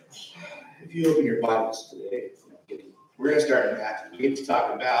If you open your Bibles today, we're going to start in Matthew. We get to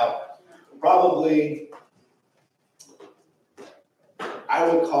talk about probably, I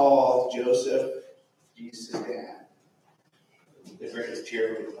would call Joseph Jesus' dad, the greatest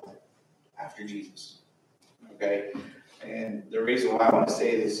hero after Jesus. Okay? And the reason why I want to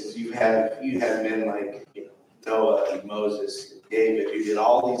say this is you have men like Noah and Moses and David who did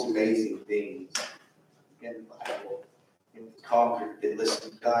all these amazing things in the Bible. And conquered, they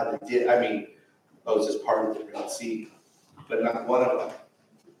listened to God, they did. I mean, Moses parted the Red Sea, but not one of them.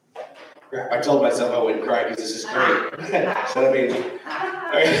 I told myself I wouldn't cry because this is great. So I mean,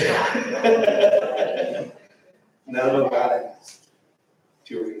 none of them got asked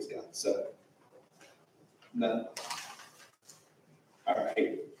to raise God. So, none. All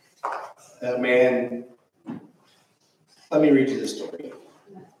right. Man, let me read you the story.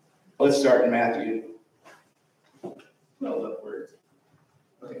 Let's start in Matthew. No, upwards.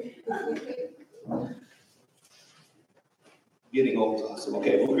 Okay. Getting old is awesome.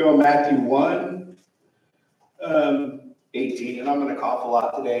 Okay, we'll go Matthew 1, 18, and I'm going to cough a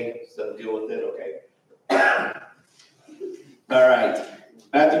lot today, so deal with it, okay? All right,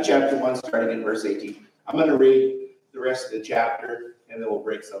 Matthew chapter 1, starting in verse 18. I'm going to read the rest of the chapter, and then we'll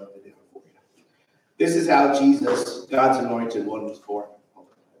break some of it down for you. This is how Jesus, God's anointed one, was born.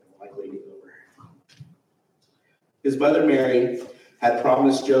 His mother Mary had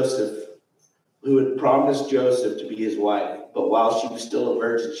promised Joseph to be his wife, but while she was still a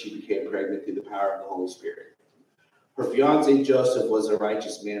virgin, she became pregnant through the power of the Holy Spirit. Her fiancé Joseph was a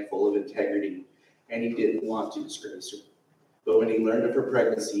righteous man full of integrity, and he didn't want to disgrace her. But when he learned of her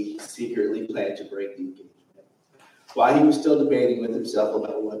pregnancy, he secretly planned to break the engagement. While he was still debating with himself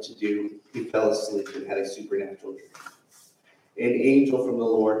about what to do, he fell asleep and had a supernatural dream. An angel from the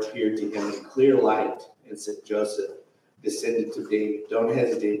Lord appeared to him in clear light and said, Joseph, descendant of David, don't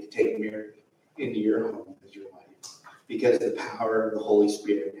hesitate to take Mary into your home as your wife, because the power of the Holy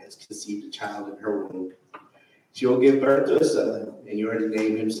Spirit has conceived a child in her womb. She will give birth to a son, and you are to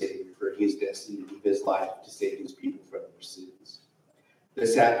name him Savior, for he is destined to give his life to save his people from their sins.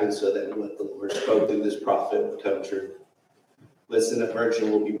 This happened so that what the Lord spoke through this prophet would come true. Listen, a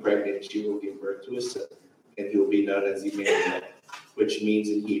virgin will be pregnant, she will give birth to a son, and he will be known as Emmanuel, which means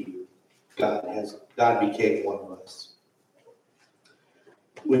in Hebrew, God became one of us.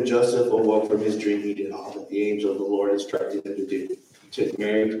 When Joseph awoke from his dream, he did all that the angel of the Lord instructed him to do. He took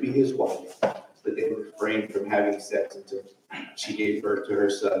Mary to be his wife, but they refrained from having sex until she gave birth to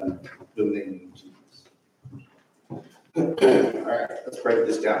her son, whom they named Jesus. All right, let's break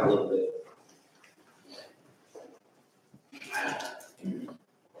this down a little bit.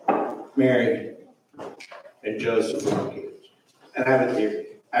 Mary and Joseph were engaged. And I have a theory.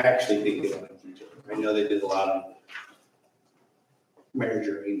 I actually think they liked each other. I know they did a lot of marriage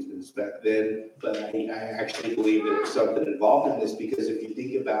arrangements back then, but I actually believe there was something involved in this, because if you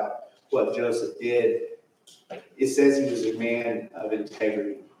think about what Joseph did, it says he was a man of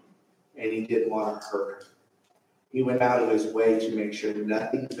integrity, and he didn't want to hurt her. He went out of his way to make sure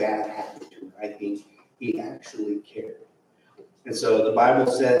nothing bad happened to her. I think he actually cared. And so the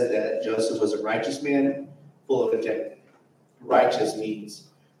Bible says that Joseph was a righteous man full of integrity. Righteous means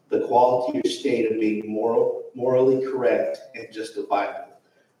the quality or state of being morally correct and justifiable.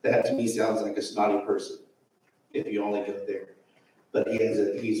 That to me sounds like a snotty person, if you only go there. But he's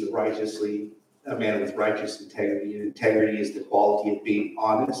a man with righteous integrity, and integrity is the quality of being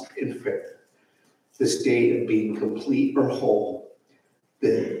honest and fair, the state of being complete or whole,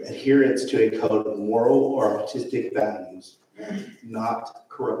 the adherence to a code of moral or artistic values, not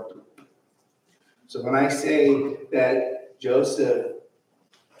corruptible. So when I say that Joseph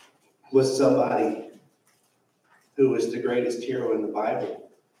was somebody who was the greatest hero in the Bible,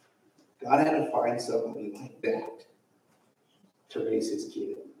 God had to find somebody like that to raise his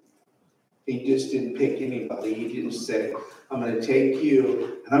kid. He just didn't pick anybody. He didn't say, I'm going to take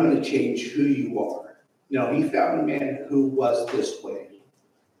you and I'm going to change who you are. No, he found a man who was this way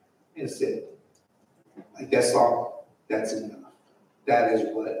and said, like that song, that's enough. That is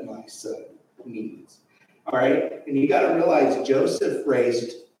what my son needs. All right? And you got to realize Joseph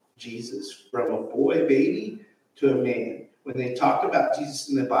raised Jesus from a boy baby to a man. When they talk about Jesus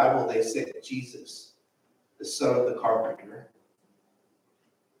in the Bible, they say Jesus, the son of the carpenter.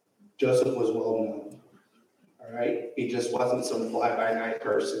 Joseph was well known. All right? He just wasn't some fly-by-night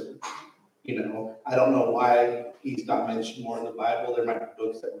person. I don't know why he's not mentioned more in the Bible. There might be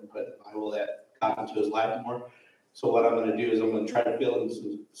books that were put in the Bible that got into his life more. So what I'm going to do is I'm going to try to fill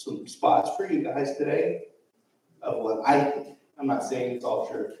in some spots for you guys today of what I think. I'm not saying it's all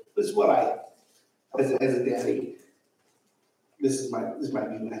true. This is what I, as a daddy, This might be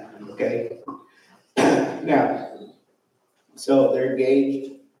what happened, okay? Now, so they're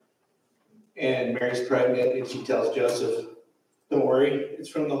engaged, and Mary's pregnant, and she tells Joseph, don't worry, it's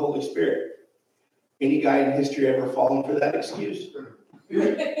from the Holy Spirit. Any guy in history ever fallen for that excuse?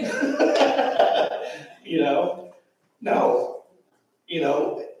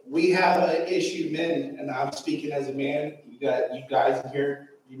 No. We have an issue, men, and I'm speaking as a man. You guys in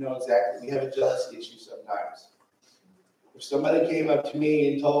here, you know exactly. We have a jealousy issue sometimes. If somebody came up to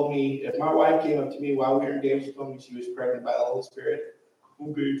me and told me, if my wife came up to me while we were engaged and told me she was pregnant by the Holy Spirit,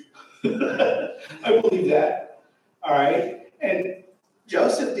 okay. I believe that. All right. And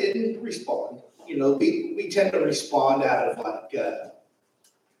Joseph didn't respond. We tend to respond out of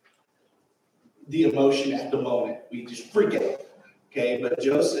the emotion at the moment. We just freak out. Okay. But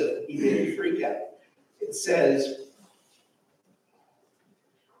Joseph, he didn't freak out. It says,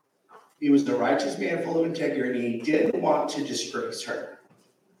 he was a righteous man full of integrity. He didn't want to disgrace her.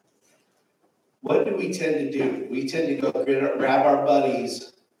 What do we tend to do? We tend to go grab our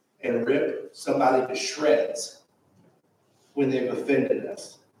buddies and rip somebody to shreds when they've offended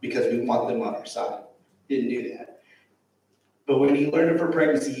us because we want them on our side. Didn't do that. But when he learned of her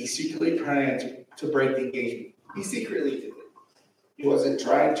pregnancy, he secretly planned to break the engagement. He secretly did it. He wasn't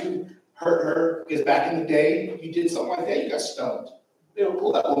trying to hurt her because back in the day, you did something like that, you got stoned. They would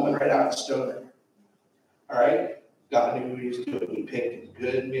pull that woman right out and stone her. All right? God knew what he was doing. He picked a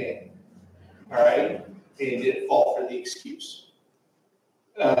good man. All right? And he didn't fall for the excuse.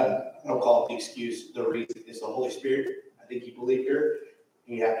 I don't call it the excuse. The reason is the Holy Spirit. I think he believed her.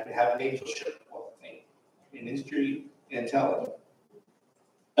 He happened to have an angel show up in his dream and tell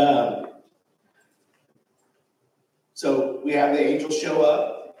him. So we have the angel show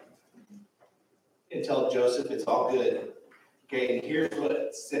up and tell Joseph it's all good. Okay, and here's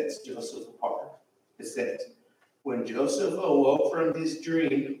what sets Joseph apart. It says, when Joseph awoke from his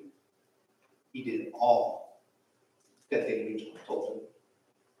dream, he did all that the angel told him.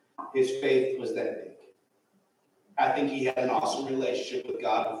 His faith was that big. I think he had an awesome relationship with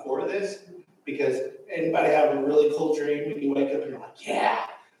God before this, because anybody have a really cool dream and you wake up and you're like, yeah.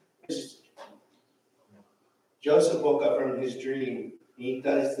 Joseph woke up from his dream. He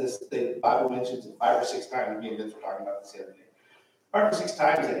does this thing. The Bible mentions it 5 or 6 times. Me and Vince were talking about this the other day. 5 or 6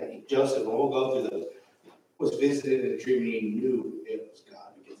 times that Joseph, and we'll go through those, was visited in a dream, and he knew it was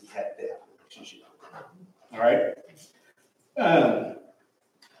God because he had that relationship. All right? I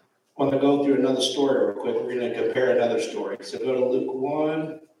want to go through another story real quick. We're going to compare another story. So go to Luke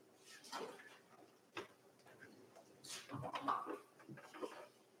 1.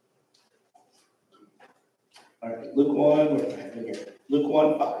 All right, Luke 1, where am I in here? Luke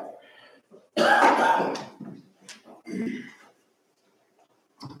 1:5.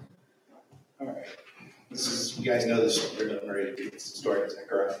 All right. You guys know this story already. It's the story of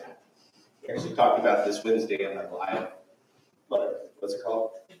Zechariah. We actually talked about this Wednesday in our live. What's it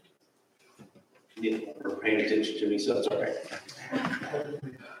called? You didn't pay attention to me, so it's all right.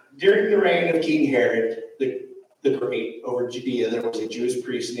 During the reign of King Herod the Great over Judea, there was a Jewish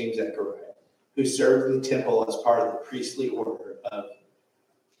priest named Zechariah who served in the temple as part of the priestly order of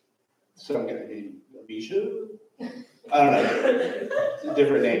some guy named Abijah. I don't know. It's a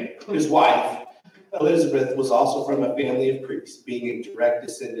different name. His wife, Elizabeth, was also from a family of priests, being a direct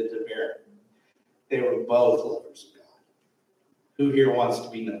descendant of Aaron. They were both lovers of God. Who here wants to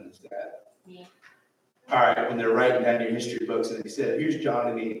be known as that? Yeah. All right, when they're writing down your history books and they said, here's John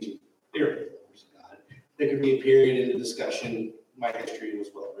and Angie, they were both lovers of God. There could be a period in the discussion, my history was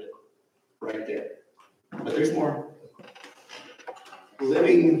well written, right there. But there's more.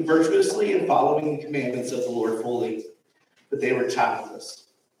 Living virtuously and following the commandments of the Lord fully, but they were childless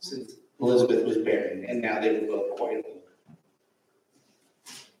since Elizabeth was barren, and now they were both quite old.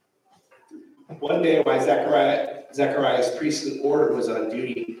 One day, while Zechariah's priestly order was on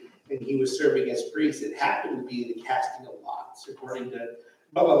duty, and he was serving as priest, it happened to be the casting of lots, according to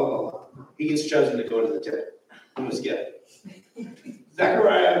blah, blah, blah, blah. He gets chosen to go to the temple. He was good.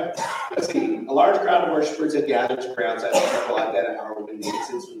 Zechariah, let's see, a large crowd of worshipers had gathered to pray outside the temple at that hour when the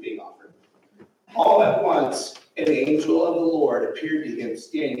incense was being offered. All at once, an angel of the Lord appeared to him,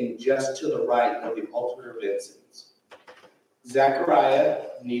 standing just to the right of the altar of incense. Zechariah,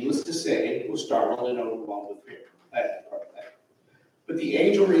 needless to say, was startled and overwhelmed with fear. That's part of that. But the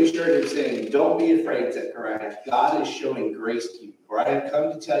angel reassured him, saying, "Don't be afraid, Zechariah. God is showing grace to you, for I have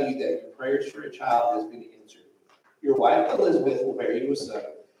come to tell you that your prayers for a child has been answered. Your wife Elizabeth will bear you a son,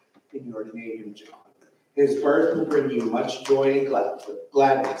 and you are to name him John. His birth will bring you much joy and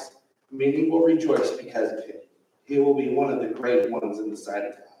gladness. Many will rejoice because of him. He will be one of the great ones in the sight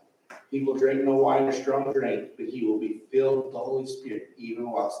of God. He will drink no wine or strong drink, but he will be filled with the Holy Spirit, even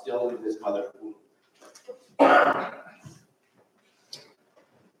while still in his mother's womb.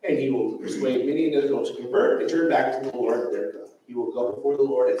 And he will persuade many in Israel to convert and turn back to the Lord their God. He will go before the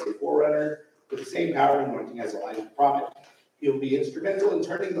Lord as a forerunner with the same power and anointing as Elijah the prophet. He will be instrumental in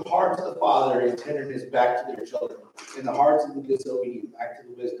turning the hearts of the father and tenderness back to their children, and the hearts of the disobedient back to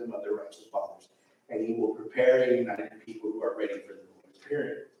the wisdom of their righteous fathers. And he will prepare a united people who are ready for the Lord's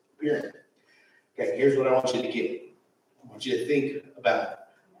appearing. Okay, here's what I want you to get. I want you to think about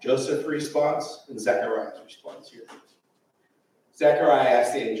Joseph's response and Zechariah's response here. Zechariah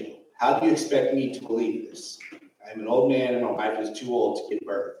asked the angel, "How do you expect me to believe this? I am an old man and my wife is too old to give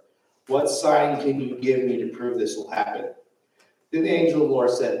birth. What sign can you give me to prove this will happen?" Then the angel of the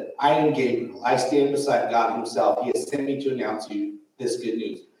Lord said, "I am Gabriel. I stand beside God himself. He has sent me to announce to you this good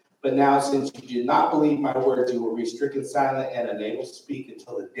news. But now, since you did not believe my words, you will be stricken silent and unable to speak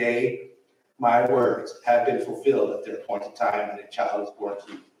until the day my words have been fulfilled at their appointed time and a child is born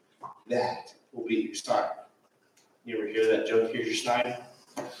to you. That will be your sign." You ever hear that joke? Here's your sign.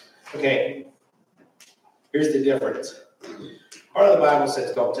 Okay, here's the difference. Part of the Bible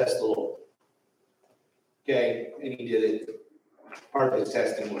says don't test the Lord. Okay, and he did it. Part of his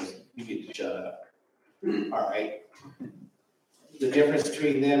testing was you get to shut up. All right. The difference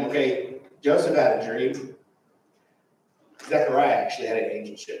between them, okay, Joseph had a dream. Zechariah actually had an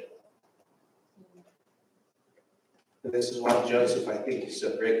angelship. And this is why Joseph, I think, is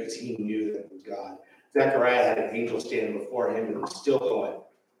so great, because he knew that it was God. Zechariah had an angel standing before him and was still going,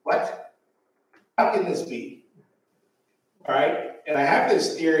 "What? How can this be?" All right? And I have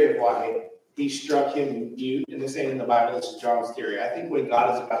this theory of why he struck him mute, and this ain't in the Bible, this is John's theory. I think when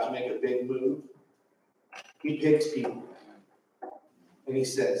God is about to make a big move, he picks people. And he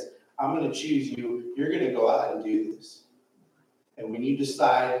says, "I'm going to choose you. You're going to go out and do this. And when you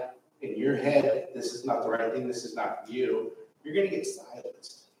decide in your head, this is not the right thing, this is not for you, you're going to get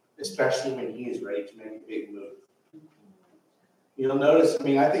silenced, especially when he is ready to make a big move." You'll notice,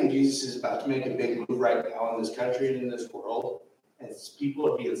 I think Jesus is about to make a big move right now in this country and in this world. And people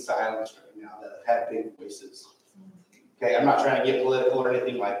are being silenced right now that have big voices. Okay, I'm not trying to get political or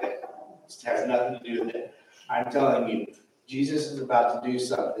anything like that. It has nothing to do with it. I'm telling you, Jesus is about to do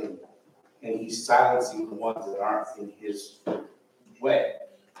something, and he's silencing the ones that aren't in his way.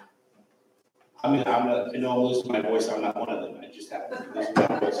 I know I'm losing my voice. I'm not one of them. I just happen to lose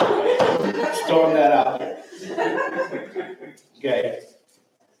my voice. Just throwing that out there.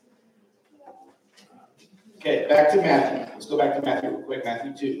 Okay, back to Matthew. Let's go back to Matthew real quick.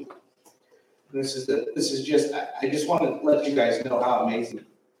 Matthew 2. I just want to let you guys know how amazing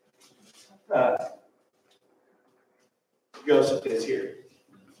Joseph is here.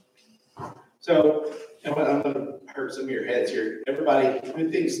 So, I'm going to hurt some of your heads here. Everybody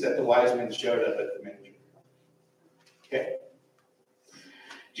who thinks that the wise men showed up at the manger. Okay.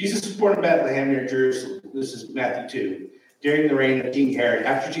 Jesus was born in Bethlehem near Jerusalem. This is Matthew 2. During the reign of King Herod,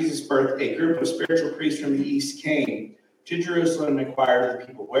 after Jesus' birth, a group of spiritual priests from the east came to Jerusalem and inquired of the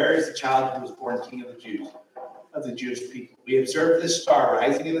people, "Where is the child who was born King of the Jews, of the Jewish people? We observed this star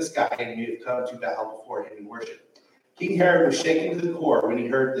rising in the sky, and we have come to bow before him and worship." King Herod was shaken to the core when he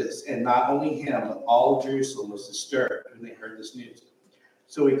heard this, and not only him, but all of Jerusalem was disturbed when they heard this news.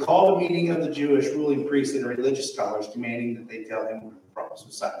 So he called a meeting of the Jewish ruling priests and religious scholars, demanding that they tell him where the prophet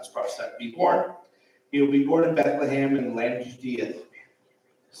Messiah was prophesied to be born. He will be born in Bethlehem in the land of Judea.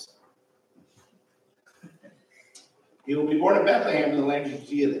 He will be born in Bethlehem in the land of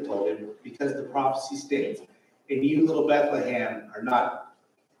Judea, they told him, because the prophecy states, "And you, little Bethlehem, are not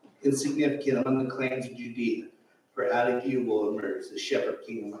insignificant among the clans of Judea, for out of you will emerge the shepherd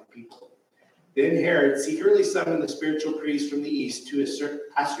king of my people." Then Herod secretly summoned the spiritual priests from the east to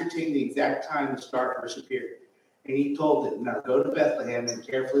ascertain the exact time the star first appeared. And he told them, "Now go to Bethlehem and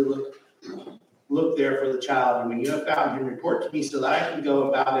carefully look there for the child, and when you have found him, report to me so that I can go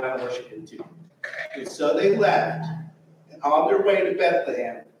and bow down and worship him too." And so they left, and on their way to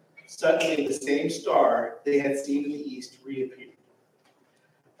Bethlehem, suddenly the same star they had seen in the east reappeared.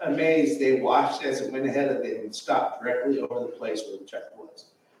 Amazed, they watched as it went ahead of them and stopped directly over the place where the child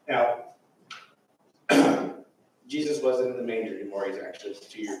was. Now, Jesus wasn't in the manger anymore. He's actually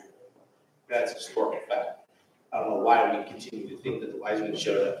 2 years. That's a historical fact. I don't know why we continue to think that the wise men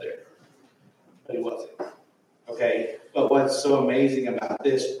showed up there. But he wasn't. Okay? But what's so amazing about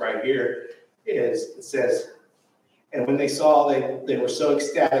this right here is it says, "And when they saw, they were so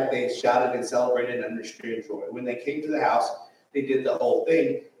ecstatic, they shouted and celebrated under extreme joy. When they came to the house, they did the whole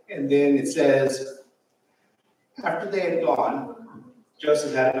thing." And then it says, after they had gone,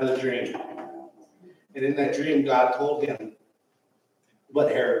 Joseph had another dream. And in that dream, God told him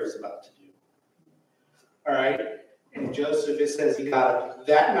what Herod was about to do. All right? And Joseph, it says he got up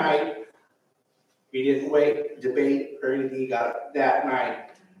that night. He didn't wait, debate, or anything. He got up that night,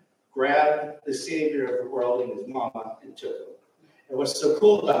 grabbed the Savior of the world and his mama, and took him. And what's so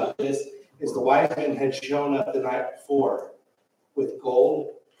cool about this is the wise men had shown up the night before with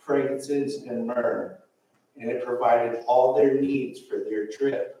gold, frankincense, and myrrh. And it provided all their needs for their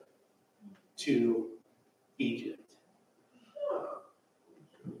trip to Egypt.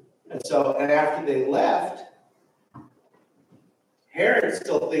 And after they left, Herod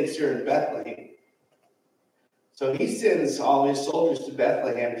still thinks they're in Bethlehem. So he sends all his soldiers to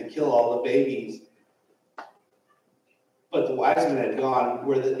Bethlehem to kill all the babies. But the wise men had gone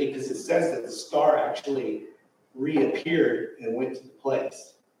because it says that the star actually reappeared and went to the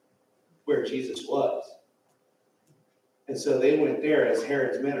place where Jesus was. And so they went there as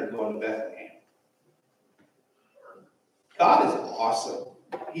Herod's men are going to Bethlehem. God is awesome.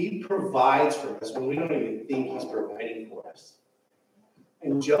 He provides for us when we don't even think he's providing for us.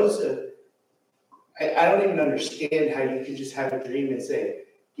 And Joseph, I don't even understand how you can just have a dream and say,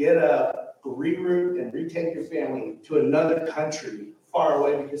 get up, reroute, and retake your family to another country far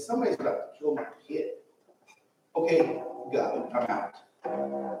away because somebody's about to kill my kid. Okay, God, I'm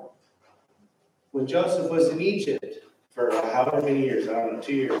out. When Joseph was in Egypt for however many years, I don't know,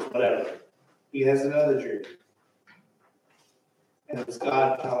 2 years, whatever, he has another dream. And it's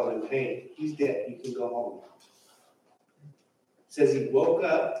God telling him, hey, he's dead. You can go home. It says he woke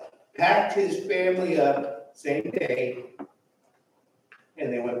up, packed his family up, same day,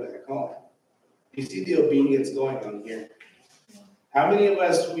 and they went back home. You see the obedience going on here. How many of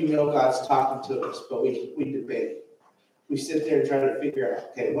us, we know God's talking to us, but we debate. We sit there and try to figure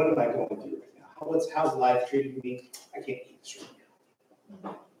out, okay, what am I going to do right now? How's life treating me? I can't keep this right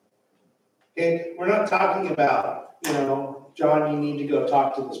now. Okay, we're not talking about, John, you need to go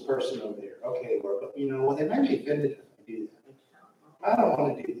talk to this person over there. Okay, Lord, but well, they might be offended if I do that. I don't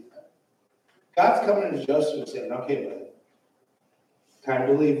want to do that. God's coming to Joseph and saying, okay, buddy, time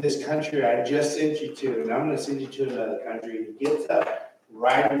to leave this country I just sent you to, and I'm going to send you to another country. He gets up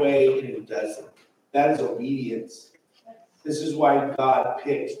right away and he does it. That is obedience. This is why God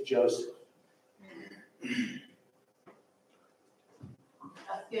picked Joseph.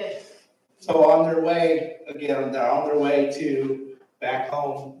 That's good. So on their way, again, they're on their way to back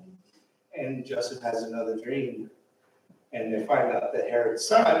home, and Joseph has another dream. And they find out that Herod's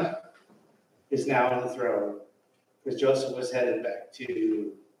son is now on the throne. Because Joseph was headed back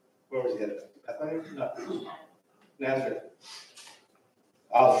to, where was he headed back to? Bethlehem? No. Nazareth.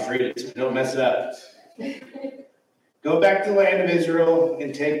 I'll just read it so don't mess it up. Go back to the land of Israel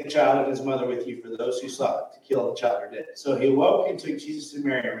and take the child and his mother with you for those who sought to kill the child are dead. So he awoke and took Jesus and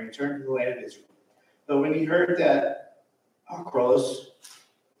Mary and returned to the land of Israel. But when he heard that Archelaus,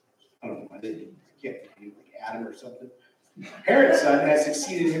 I don't know, I can't think like Adam or something, Herod's son had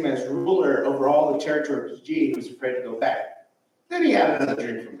succeeded him as ruler over all the territory of Judea, he was afraid to go back. Then he had another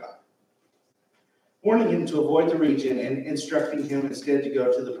dream from God, warning him to avoid the region and instructing him instead to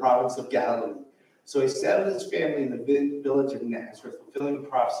go to the province of Galilee. So he settled his family in the village of Nazareth, fulfilling the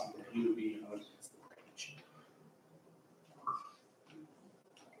prophecy that he would be known as the Branch.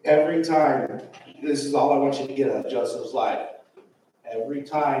 Every time, this is all I want you to get out of Joseph's life. Every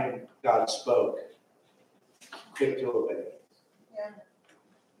time God spoke, quick to obey. Yeah.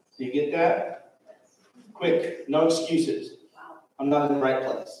 Do you get that? Quick, no excuses. Wow. I'm not in the right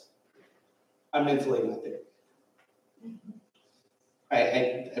place. I'm mentally not there.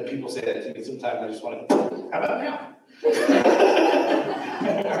 I people say that to me sometimes. I just want to, how about now?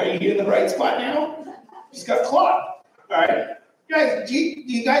 Are you in the right spot now? Just got clocked. All right. Guys, do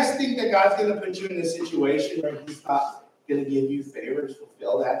you guys think that God's going to put you in a situation where he's not going to give you favors,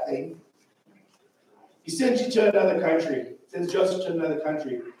 fulfill that thing? He sends you to another country, sends Joseph to another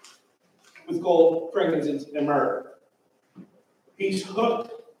country with gold, frankincense, and myrrh. He's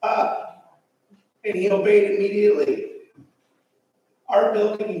hooked up, and he obeyed immediately. Our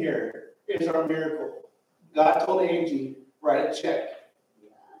building here is our miracle. God told Angie, write a check.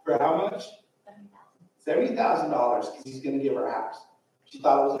 For how much? $70,000 because he's going to give her a house. She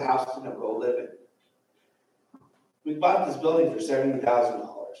thought it was a house to go live in. We bought this building for $70,000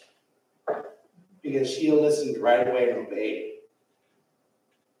 because she listened right away and obeyed.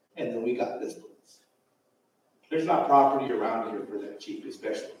 And then we got this place. There's not property around here for that cheap,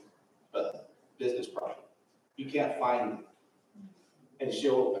 especially business property. You can't find them. And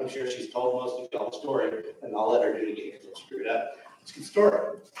I'm sure she's told most of y'all the story, and I'll let her do it again because I screwed up. It's a good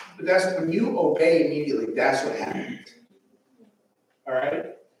story. But that's when you obey immediately, that's what happens. All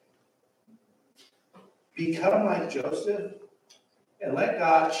right? Become like Joseph And let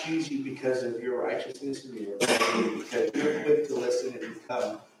God choose you because of your righteousness and your ability, because you're quick to listen and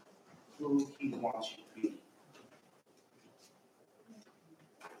become who He wants you to be.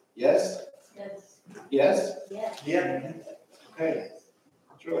 Yes? Yes. Yes? Yes. Yeah. Okay.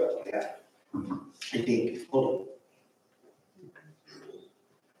 Sure. Yeah. I think, hold on.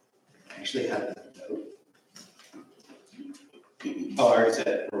 I actually have that note. Oh, I already said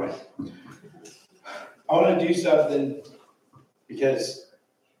it. Right. I want to do something because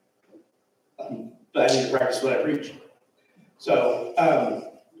but I need to practice what I preach. So I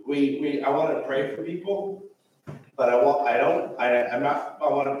want to pray for people, but I want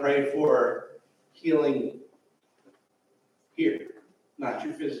to pray for healing here, not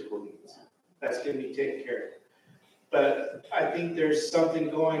your physical needs. That's going to be taken care of. But I think there's something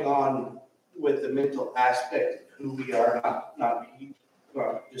going on with the mental aspect of who we are, not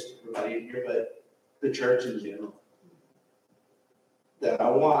just everybody in here, but the church in general. That I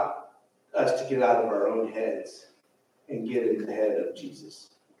want us to get out of our own heads and get in the head of Jesus.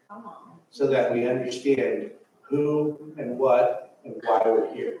 Come on. So that we understand who and what and why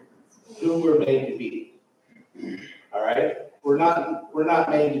we're here, who we're made to be. All right? We're not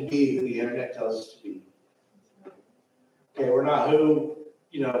made to be who the internet tells us to be. Okay, we're not who,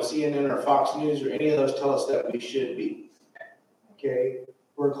 CNN or Fox News or any of those tell us that we should be. Okay?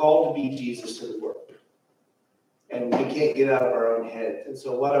 We're called to be Jesus to the world. And we can't get out of our own heads. And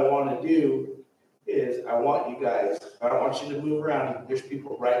so what I want to do is I want you guys, I don't want you to move around. There's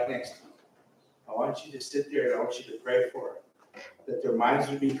people right next to you. I want you to sit there and I want you to pray for it. That their minds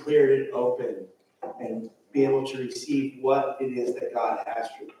would be cleared and open and be able to receive what it is that God has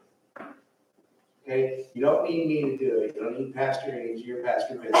for you. Okay? You don't need me to do it. You don't need Pastor Ames, your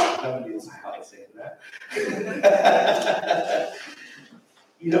Pastor Vince to come and do this. I like saying that.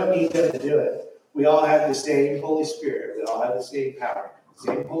 You don't need them to do it. We all have the same Holy Spirit. We all have the same power. The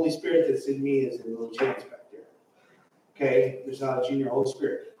same Holy Spirit that's in me is in little James back there. Okay? There's not a junior Holy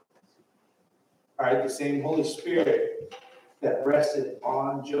Spirit. All right? The same Holy Spirit that rested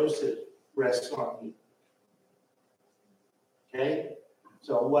on Joseph rests on me. Okay?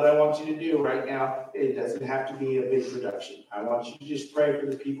 So what I want you to do right now, it doesn't have to be a big production. I want you to just pray for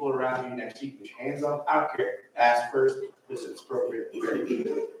the people around you next to you. Put your hands on. I don't care. Ask first because it's appropriate.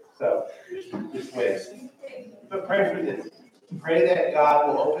 So, just wait. But pray for this. Pray that God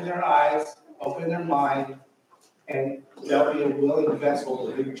will open their eyes, open their mind, and they'll be a willing vessel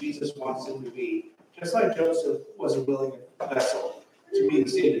to who Jesus wants them to be. Just like Joseph was a willing vessel to be the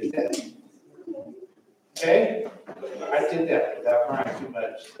seed of his death. Okay? I did that without crying too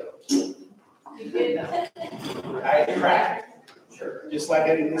much. So. You did that. I cried. Sure. Just like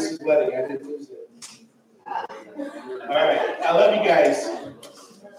I did Lisa's wedding, I didn't lose it. All right. I love you guys.